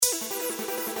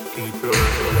Can you feel that?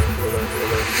 Feel that? Feel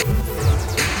that?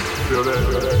 Feel that?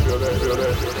 Feel that? Feel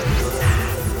that? Feel that?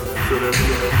 Feel that?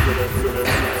 Feel that? Feel that? Feel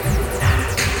that?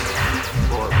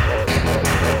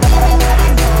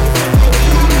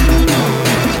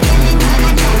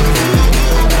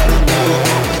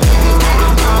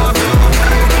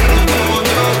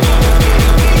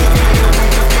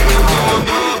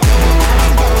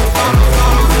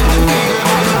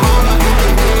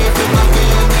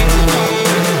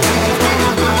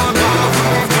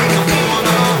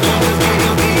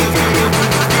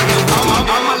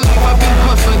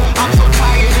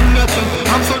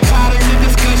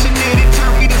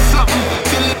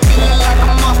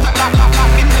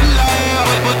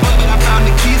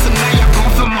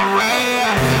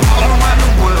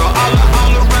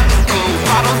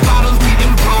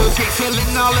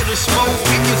 All of the smoke,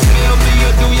 you can smell me,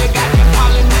 or do you got that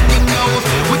pollen in your nose?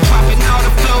 We're dropping all the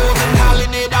flows and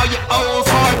hollering at all your O's.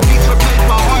 Heartbeats replace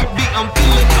my heartbeat, I'm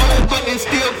feeling old, but it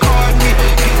still card me.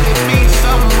 Guess it means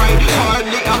something, right?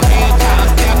 Hardly, I'm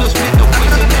anti-establishment, the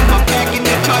wishing in my back, and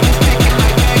the charges ticking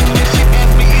like magnets. Shit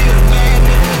ask me is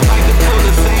madness, like the full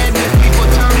of sadness. People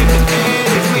turning to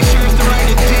panics, make sure it's the right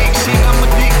attack. Shit, I'm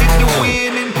addicted to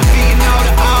winning, beating all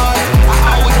the odds.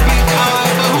 I always beat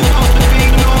odds, but who wants to be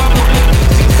normal?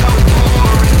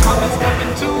 Come and step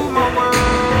into my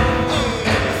world.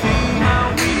 See how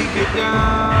we get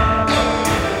down.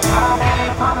 I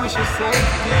can't promise you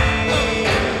safety,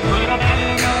 but I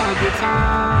ain't a good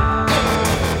time.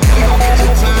 We gon' get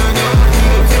your turn up,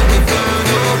 need it till we turn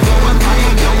up. Going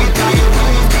higher, don't get tired,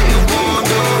 I'm getting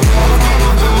warmed up. Warmed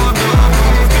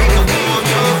up, getting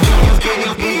warmed up.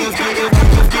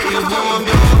 Getting warmed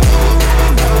up.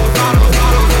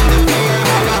 Bottles in the air,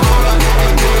 holla,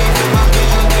 let the air to my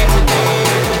feeling next to day.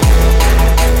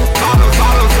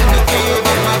 Bottles in the air,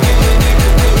 but my feeling next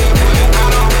to day. But I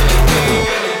don't really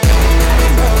care.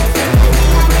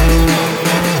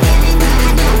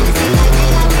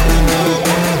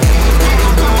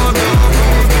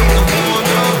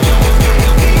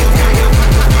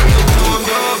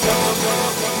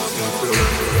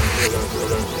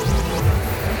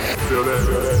 Feel that?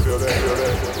 Feel that? Feel that? Feel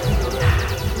that?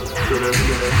 Feel that?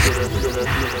 Feel that? Feel that? Feel that?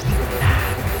 Feel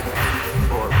that?